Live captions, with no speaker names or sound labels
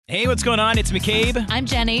Hey, what's going on? It's McCabe. I'm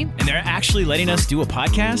Jenny. And they're actually letting us do a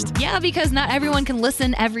podcast? Yeah, because not everyone can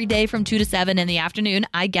listen every day from 2 to 7 in the afternoon.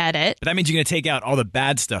 I get it. But that means you're going to take out all the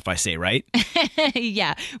bad stuff I say, right?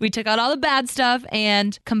 Yeah, we took out all the bad stuff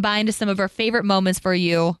and combined some of our favorite moments for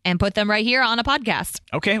you and put them right here on a podcast.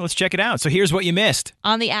 Okay, let's check it out. So here's what you missed.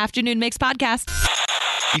 On the Afternoon Mix podcast.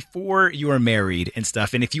 Before you are married and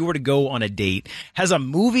stuff, and if you were to go on a date, has a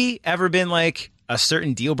movie ever been like a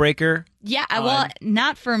certain deal breaker? Yeah, well,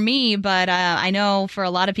 not for me, but I know for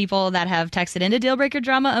a lot of people that have texted into Deal Breaker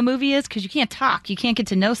Drama, a movie is because you can't talk. You can't get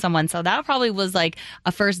to know someone. So that probably was like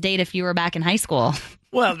a first date if you were back in high school.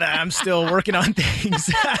 Well, I'm still working on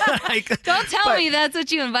things. Don't tell me that's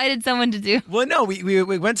what you invited someone to do. Well, no, we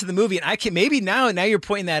went to the movie, and I can maybe now you're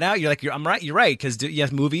pointing that out. You're like, I'm right. You're right, because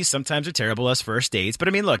yes, movies sometimes are terrible as first dates. But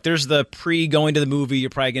I mean, look, there's the going to the movie. You're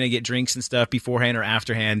probably going to get drinks and stuff beforehand or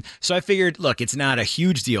afterhand. So I figured, look, it's not a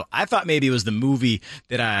huge deal. I thought maybe it was the movie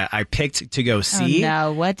that I picked to go see. Oh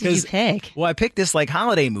no, what did you pick? Well, I picked this like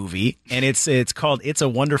holiday movie, and it's called It's a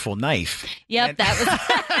Wonderful Knife. Yep, and that was.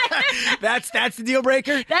 That's the deal breaker.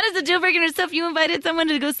 That is the deal breaker and stuff. You invited someone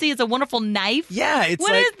to go see It's a Wonderful Knife. Yeah, it's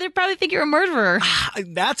they probably think you're a murderer.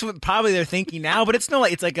 That's what probably they're thinking now, but it's no,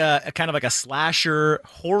 it's like a kind of like a slasher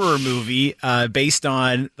horror movie based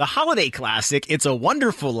on the holiday classic It's a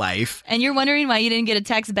Wonderful Life. And you're wondering why you didn't get a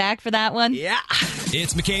text back for that one? Yeah.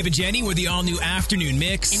 It's McCabe and Jenny with the all-new Afternoon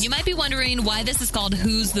Mix. And you might be wondering why this is called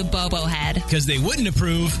Who's the Bobo Head? Because they wouldn't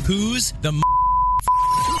approve Who's the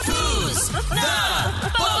Who's the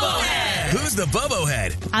Bobo Head? Who's the Bobo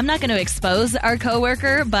Head? I'm not going to expose our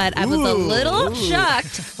coworker, but I was a little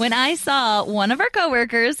shocked when I saw one of our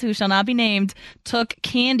coworkers, who shall not be named, took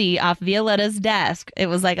candy off Violetta's desk. It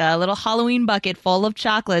was like a little Halloween bucket full of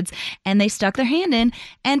chocolates, and they stuck their hand in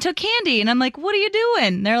and took candy. And I'm like, what are you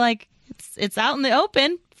doing? They're like, it's out in the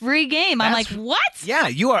open. Free game. I'm like, what? Yeah,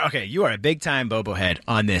 you are a big time Bobo head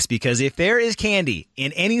on this, because if there is candy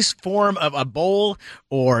in any form of a bowl,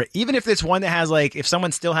 or even if it's one that has like, if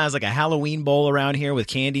someone still has like a Halloween bowl around here with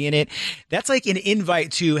candy in it, that's like an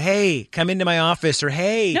invite to, hey, come into my office, or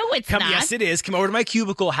hey, no, it's not. Yes, it is. Come over to my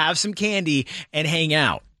cubicle, have some candy, and hang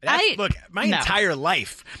out. Look, my entire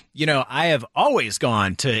life, I have always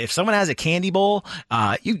gone to, if someone has a candy bowl,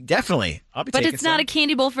 I'll be taking some. But it's not a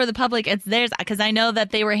candy bowl for the public. It's theirs, because I know that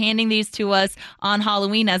they were handing these to us on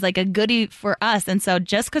Halloween as like a goodie for us. And so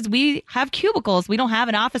just because we have cubicles, we don't have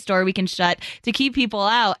an office door we can shut to keep people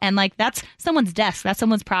out. And like, that's someone's desk. That's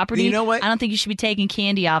someone's property. You know what? I don't think you should be taking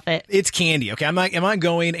candy off it. It's candy. Okay. I'm not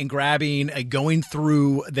going and grabbing, going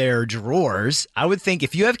through their drawers. I would think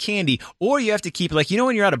if you have candy, or you have to keep, like,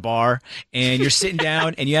 when you're at a bar and you're sitting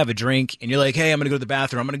down and you have a drink and you're like, hey, I'm going to go to the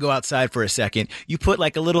bathroom. I'm going to go outside for a second. You put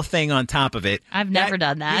like a little thing on top of it. I've never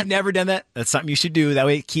done that. You've never done that? That's something you should do. That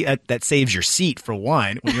way that saves your seat, for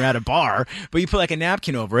one, when you're at a bar. But you put like a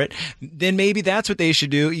napkin over it. Then maybe that's what they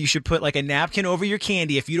should do. You should put like a napkin over your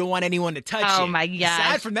candy if you don't want anyone to touch it. Oh my God.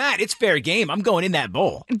 Aside from that, it's fair game. I'm going in that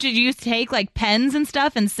bowl. Did you take like pens and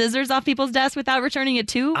stuff and scissors off people's desks without returning it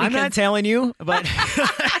too? I'm not telling you, but...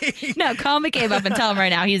 No, call McCabe up and tell him right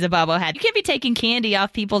now he's a bobblehead. You can't be taking candy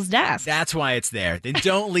off people's desks. That's why it's there. Then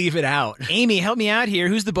don't leave it out. Amy, help me out here.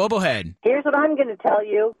 Who's the bobohead? Here's what I'm going to tell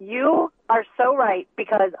you. You are so right,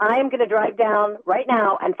 because I am going to drive down right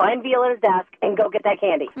now and find Violetta's desk and go get that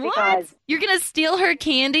candy. What? Because You're going to steal her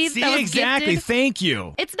candy? See, that was exactly. gifted? Thank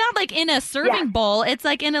you. It's not like in a serving bowl. It's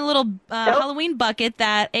like in a little Halloween bucket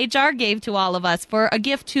that HR gave to all of us for a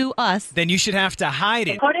gift to us. Then you should have to hide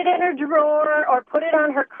it. put it in her drawer or put it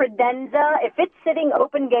on her credenza. If it's sitting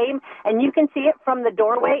open game and you can see it from the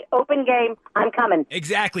doorway, open game, I'm coming.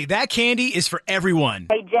 Exactly. That candy is for everyone.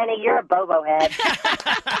 Hey, Jenny, you're a bobo head.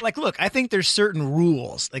 Like, look, I think there's certain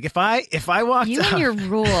rules. Like, if I walked You up, and your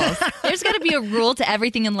rules. There's got to be a rule to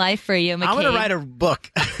everything in life for you, McCabe. I'm going to write a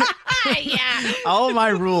book. Yeah. All my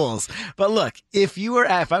rules. But look, if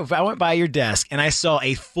I went by your desk and I saw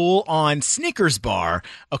a full-on Snickers bar,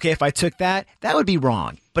 okay, if I took that would be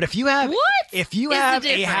wrong. But if you have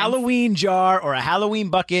a Halloween jar or a Halloween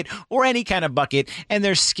bucket or any kind of bucket, and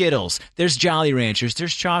there's Skittles, there's Jolly Ranchers,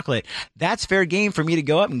 there's chocolate, that's fair game for me to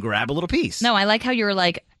go up and grab a little piece. No, I like how you were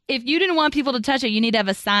like, if you didn't want people to touch it, you need to have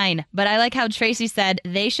a sign. But I like how Tracy said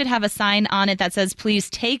they should have a sign on it that says, please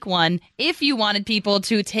take one, if you wanted people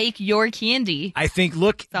to take your candy. I think,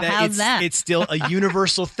 look, So how's that? it's still a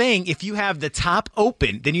universal thing. If you have the top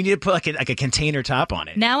open, then you need to put like a container top on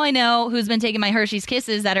it. Now I know who's been taking my Hershey's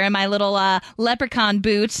Kisses that are in my little leprechaun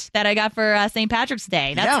boot that I got for St. Patrick's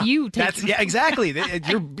Day. That's you taking. Yeah, exactly.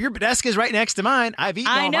 Your desk is right next to mine. I've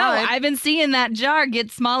eaten all I know. mine. I've been seeing that jar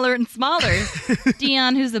get smaller and smaller.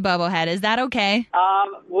 Dion, who's the the Bobohead. Is that okay?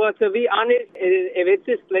 Well, to be honest, if it's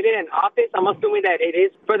just split in an office, I'm assuming that it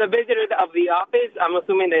is for the visitors of the office. I'm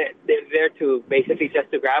assuming that they're there to basically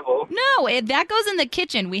just to gravel. No, that goes in the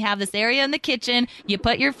kitchen. We have this area in the kitchen. You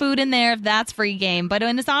put your food in there if that's free game. But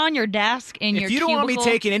when it's on your desk in your If you don't cubicle, want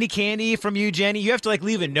me taking any candy from you, Jenny, you have to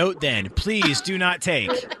leave a note then. Please do not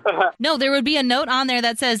take. No, there would be a note on there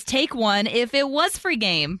that says take one if it was free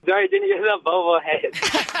game. Sorry, Jenny, you're the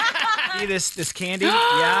Bobohead. See this candy?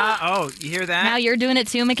 Yeah. Oh, you hear that? Now you're doing it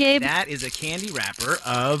too, McCabe? That is a candy wrapper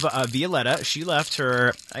of Violetta. She left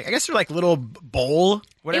her, I guess her little bowl,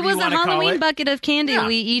 whatever It was you want a to call Halloween it. bucket of candy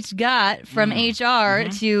we each got from HR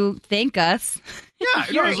to thank us. Yeah,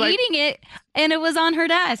 You're eating it, and it was on her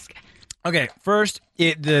desk. Okay, first,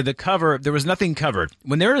 the cover, there was nothing covered.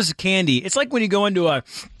 When there is candy, it's like when you go into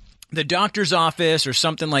the doctor's office or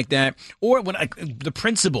something like that, or when the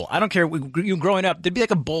principal, I don't care, you growing up, there'd be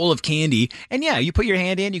a bowl of candy, and you put your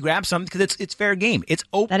hand in, you grab something, because it's fair game. It's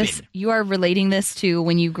open. You are relating this to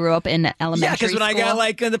when you grew up in elementary because when school?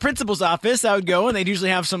 I got in the principal's office, I would go, and they'd usually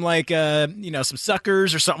have some some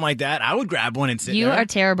suckers or something like that. I would grab one and sit there. You are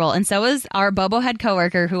terrible, and so is our Bobohead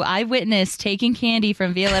coworker, who I witnessed taking candy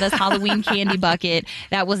from Violetta's Halloween candy bucket.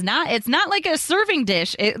 It's not like a serving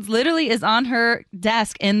dish. It literally is on her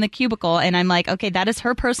desk in the cubicle, and I'm like, okay, that is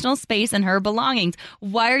her personal space and her belongings.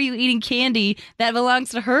 Why are you eating candy that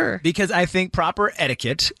belongs to her? Because I think proper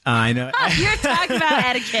etiquette. I know you're talking about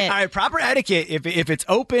etiquette. All right, proper etiquette. If it's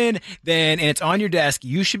open, and it's on your desk,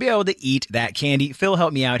 you should be able to eat that candy. Phil,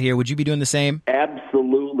 help me out here. Would you be doing the same?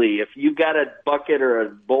 Absolutely. If you've got a bucket or a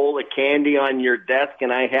bowl of candy on your desk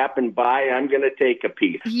and I happen by, I'm going to take a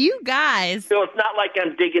piece. You guys. So it's not like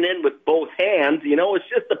I'm digging in with both hands. It's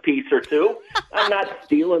just a piece or two. I'm not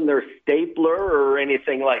stealing their stapler or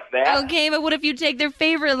anything like that. Okay, but what if you take their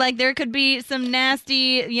favorite? There could be some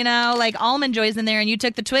nasty, Almond Joys in there, and you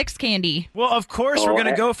took the Twix candy. Well, of course, we're going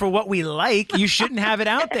to go for what we like. You shouldn't have it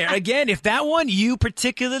out there. Again, if that one you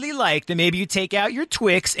particularly like, then maybe you take out your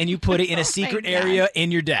Twix and you put it in a secret area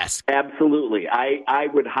in your desk. Absolutely. I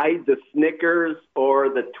would hide the Snickers or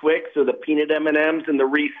the Twix or the peanut M&Ms and the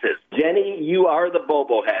Reese's. Jenny, you are the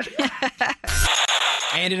Bobohead.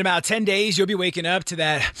 And in about 10 days, you'll be waking up to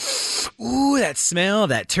that smell,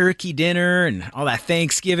 that turkey dinner and all that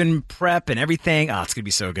Thanksgiving prep and everything. Oh, it's going to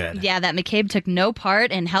be so good. Yeah, that McCabe took no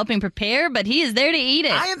part in helping prepare, but he is there to eat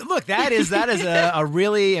it. Look, that is a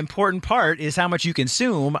really important part is how much you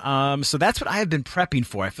consume. So that's what I have been prepping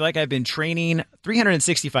for. I feel like I've been training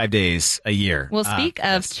 365 days a year. Well, speak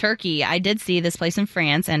of turkey, I did see this place in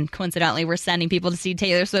France, and coincidentally, we're sending people to see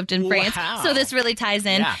Taylor Swift in France. So this really ties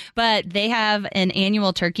in. Yeah. But they have an annual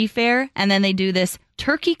turkey fair, and then they do this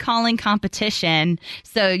turkey calling competition.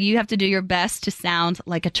 So you have to do your best to sound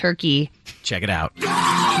like a turkey. Check it out.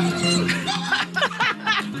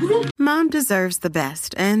 Mom deserves the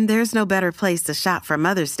best, and there's no better place to shop for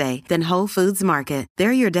Mother's Day than Whole Foods Market.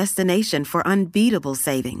 They're your destination for unbeatable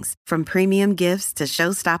savings, from premium gifts to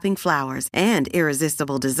show-stopping flowers and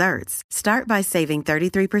irresistible desserts. Start by saving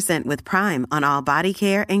 33% with Prime on all body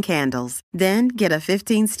care and candles. Then get a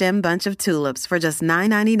 15-stem bunch of tulips for just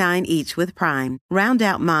 $9.99 each with Prime. Round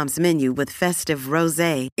out Mom's menu with festive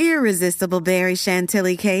rosé, irresistible berry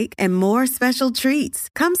chantilly cake, and more special treats.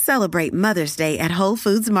 Come celebrate Mother's Day at Whole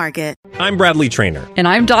Foods Market. I'm Bradley Trainer. And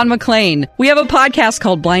I'm Don McClain. We have a podcast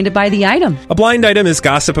called Blinded by the Item. A blind item is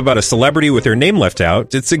gossip about a celebrity with their name left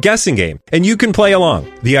out. It's a guessing game, and you can play along.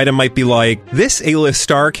 The item might be like, this A-list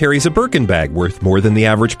star carries a Birkin bag worth more than the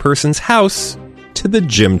average person's house to the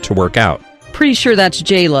gym to work out. Pretty sure that's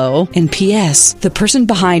J-Lo. And P.S. the person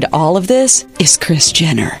behind all of this is Kris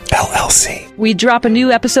Jenner, LLC. We drop a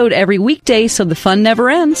new episode every weekday so the fun never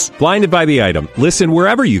ends. Blinded by the Item. Listen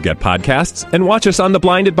wherever you get podcasts and watch us on the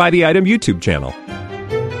Blinded by the Item YouTube channel.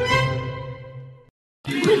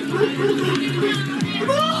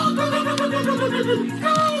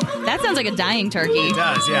 That sounds like a dying turkey. It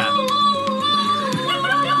does, yeah.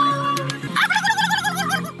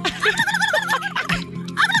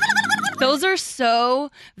 Those are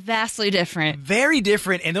so vastly different. Very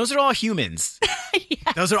different, and those are all humans.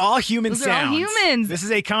 Yeah. Those are all human sounds. Those are all humans. This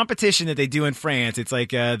is a competition that they do in France. It's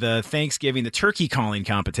like the Thanksgiving, the turkey calling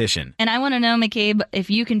competition. And I want to know, McCabe,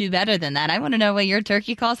 if you can do better than that. I want to know what your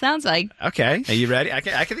turkey call sounds like. Okay. Are you ready? I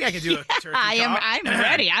think I can do a turkey call. I'm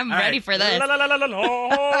ready. I'm ready for this. Oh,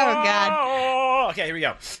 God. Okay, here we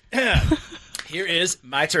go. Here is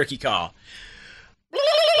my turkey call.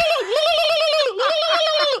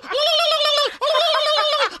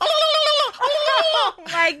 Oh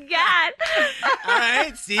my God! All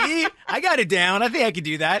right, see, I got it down. I think I can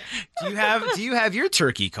do that. Do you have your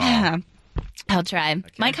turkey call? Yeah. I'll try.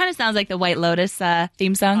 Mine kind of sounds like the White Lotus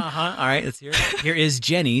theme song. Uh-huh. All right, let's hear it. Here is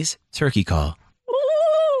Jenny's turkey call.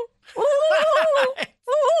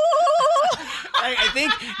 I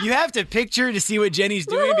think you have to picture to see what Jenny's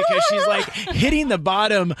doing because she's like hitting the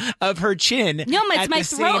bottom of her chin. No, it's my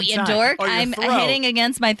throat, you dork. I'm hitting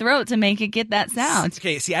against my throat to make it get that sound.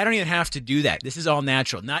 Okay, see, I don't even have to do that. This is all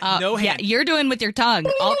natural. No hand. Yeah, you're doing with your tongue.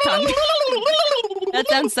 All tongue. That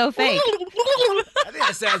sounds so fake. I think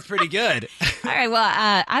that sounds pretty good. All right, well,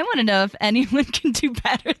 I want to know if anyone can do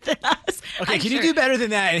better than us. Okay, can you do better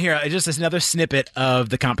than that? And here, just another snippet of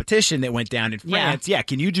the competition that went down in France. Yeah,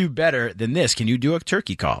 can you do better than this? Can you do a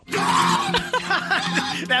turkey call?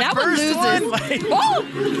 that one first loses.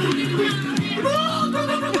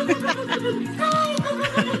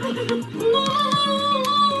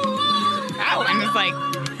 That one is like...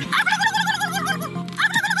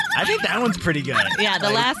 I think that one's pretty good. Yeah, the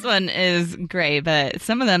last one is great, but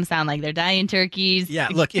some of them sound like they're dying turkeys. Yeah,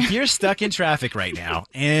 look, if you're stuck in traffic right now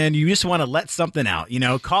and you just want to let something out,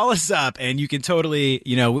 call us up and you can totally,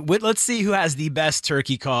 let's see who has the best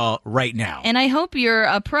turkey call right now. And I hope you're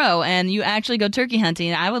a pro and you actually go turkey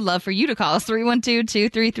hunting. I would love for you to call us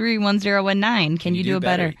 312-233-1019. Can you do it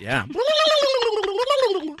better? Yeah.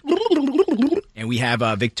 And we have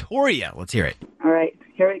Victoria. Let's hear it. All right,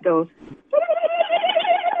 here it goes.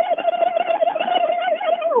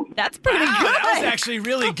 That's pretty good. That was actually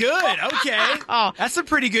really good. Okay. That's a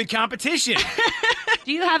pretty good competition.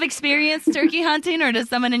 Do you have experience turkey hunting or does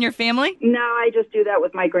someone in your family? No, I just do that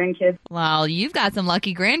with my grandkids. Well, you've got some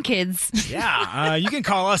lucky grandkids. Yeah, you can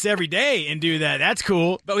call us every day and do that. That's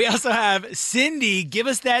cool. But we also have Cindy. Give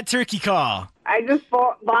us that turkey call. I just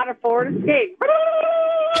bought a Ford Escape.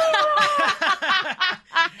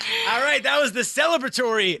 All right, that was the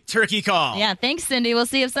celebratory turkey call. Yeah, thanks, Cindy. We'll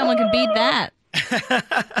see if someone can beat that. That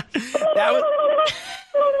was...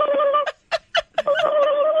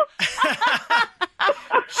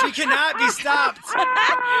 She cannot be stopped.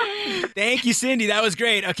 Thank you, Cindy. That was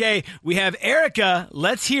great. Okay, we have Erica.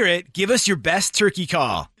 Let's hear it. Give us your best turkey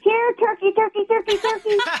call. Here, turkey, turkey, turkey,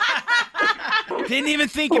 turkey. Didn't even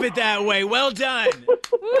think of it that way. Well done.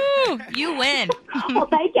 Woo, you win. Well,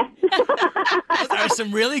 thank you. Those are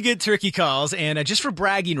some really good turkey calls, and just for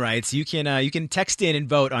bragging rights, you can text in and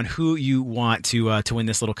vote on who you want to win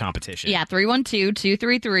this little competition. Yeah,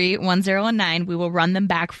 312-233-1019. We will run them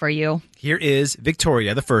back for you. Here is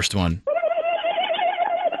Victoria, the first one.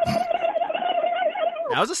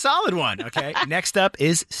 That was a solid one. Okay, next up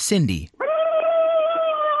is Cindy.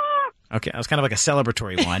 Okay, that was kind of like a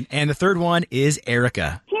celebratory one. And the third one is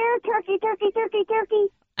Erica. Here, turkey, turkey, turkey, turkey.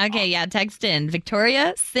 Okay, yeah, text in.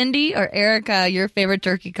 Victoria, Cindy, or Erica, your favorite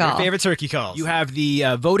turkey call. Your favorite turkey call. You have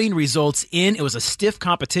the voting results in. It was a stiff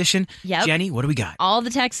competition. Yep. Jenny, what do we got? All the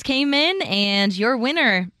texts came in, and your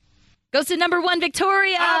winner goes to number one,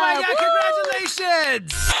 Victoria. Oh, my God,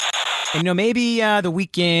 congratulations! And, maybe the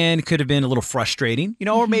weekend could have been a little frustrating,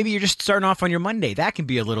 or maybe you're just starting off on your Monday. That can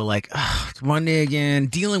be a little like, it's Monday again,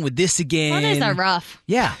 dealing with this again. Mondays are rough.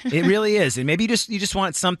 Yeah, it really is. And maybe you just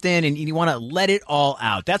want something and you want to let it all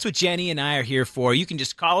out. That's what Jenny and I are here for. You can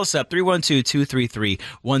just call us up,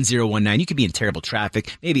 312-233-1019. You could be in terrible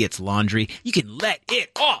traffic. Maybe it's laundry. You can let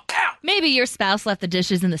it all out. Maybe your spouse left the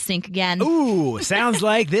dishes in the sink again. Ooh, sounds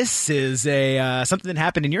like this is something that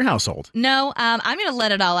happened in your household. No, I'm going to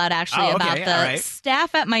let it all out, actually, about the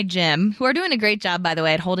staff at my gym, who are doing a great job, by the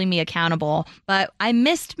way, at holding me accountable. But I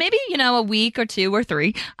missed maybe, a week or two or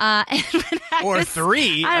three. Or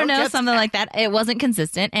three. I don't know, something like that. It wasn't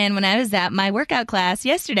consistent. And when I was at my workout class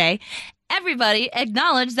yesterday, everybody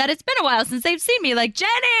acknowledged that it's been a while since they've seen me. Like,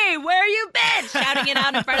 Jenny, where you been? Shouting it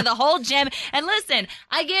out in front of the whole gym. And listen,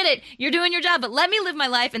 I get it. You're doing your job, but let me live my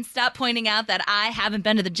life and stop pointing out that I haven't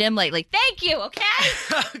been to the gym lately. Thank you, okay?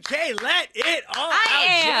 Okay, let it all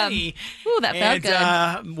out, Jenny. Ooh, that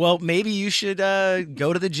felt good. Well, maybe you should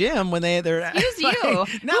go to the gym when they're... Excuse you.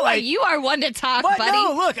 You are one to talk, buddy.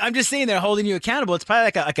 No, look, I'm just saying they're holding you accountable. It's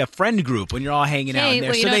probably like a friend group when you're all hanging out in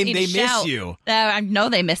there. Well, so they miss you. I know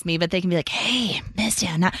they miss me, but they can be like, hey, miss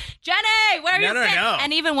you. Not Jenny, where are you? No.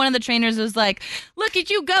 And even one of the trainers was like, look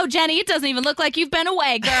at you go, Jenny. It doesn't even look like you've been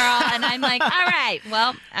away, girl. And I'm like, all right.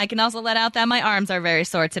 Well, I can also let out that my arms are very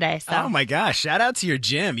sore today. So. Oh, my gosh. Shout out to your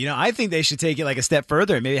gym. I think they should take it like a step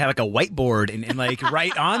further and maybe have like a whiteboard and like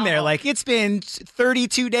write on there, like, it's been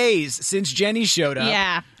 32 days since Jenny showed up.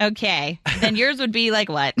 Yeah. Okay. Then yours would be like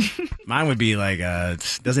what? Mine would be like,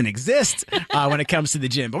 doesn't exist when it comes to the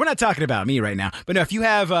gym. But we're not talking about me right now. But no, if you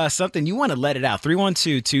have something you want to let it out,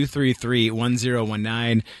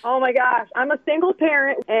 312-233-1019. Oh, my gosh. I'm a single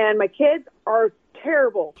parent, and my kids are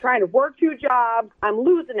terrible. Trying to work 2 jobs. I'm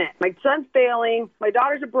losing it. My son's failing. My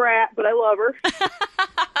daughter's a brat, but I love her.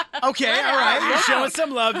 Okay, all right. You're showing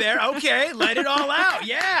some love there. Okay, let it all out.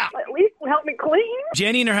 Yeah. At least help me clean.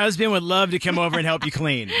 Jenny and her husband would love to come over and help you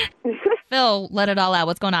clean. Phil, let it all out.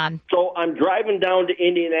 What's going on? So I'm driving down to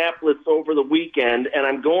Indianapolis over the weekend, and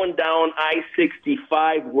I'm going down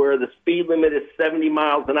I-65 where the speed limit is 70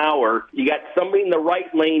 miles an hour. You got somebody in the right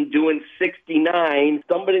lane doing 69,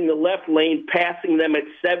 somebody in the left lane passing them at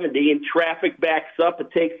 70, and traffic backs up. It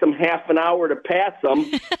takes them half an hour to pass them,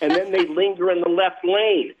 and then they linger in the left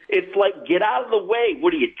lane. It's like, get out of the way.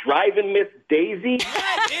 What are you, driving, Miss Daisy?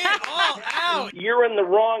 Let it all out. You're in the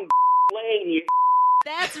wrong lane, you.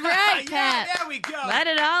 That's right, Pat. Yeah, there we go. Let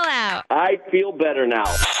it all out. I feel better now.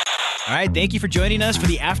 All right, thank you for joining us for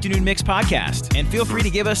the Afternoon Mix podcast. And feel free to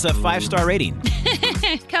give us a 5-star rating.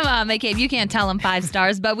 Come on, McCabe. You can't tell them 5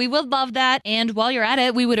 stars, but we would love that. And while you're at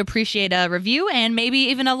it, we would appreciate a review and maybe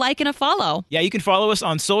even a like and a follow. Yeah, you can follow us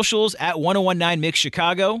on socials at 1019 Mix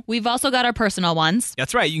Chicago. We've also got our personal ones.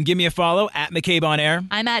 That's right. You can give me a follow at McCabe on Air.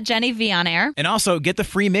 I'm at Jenny V on Air. And also get the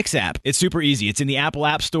free Mix app. It's super easy. It's in the Apple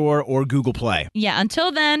App Store or Google Play. Yeah,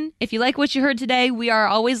 until then, if you like what you heard today, we are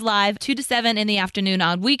always live 2 to 7 in the afternoon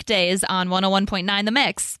on weekdays on 101.9 The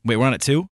Mix. Wait, we're on at 2?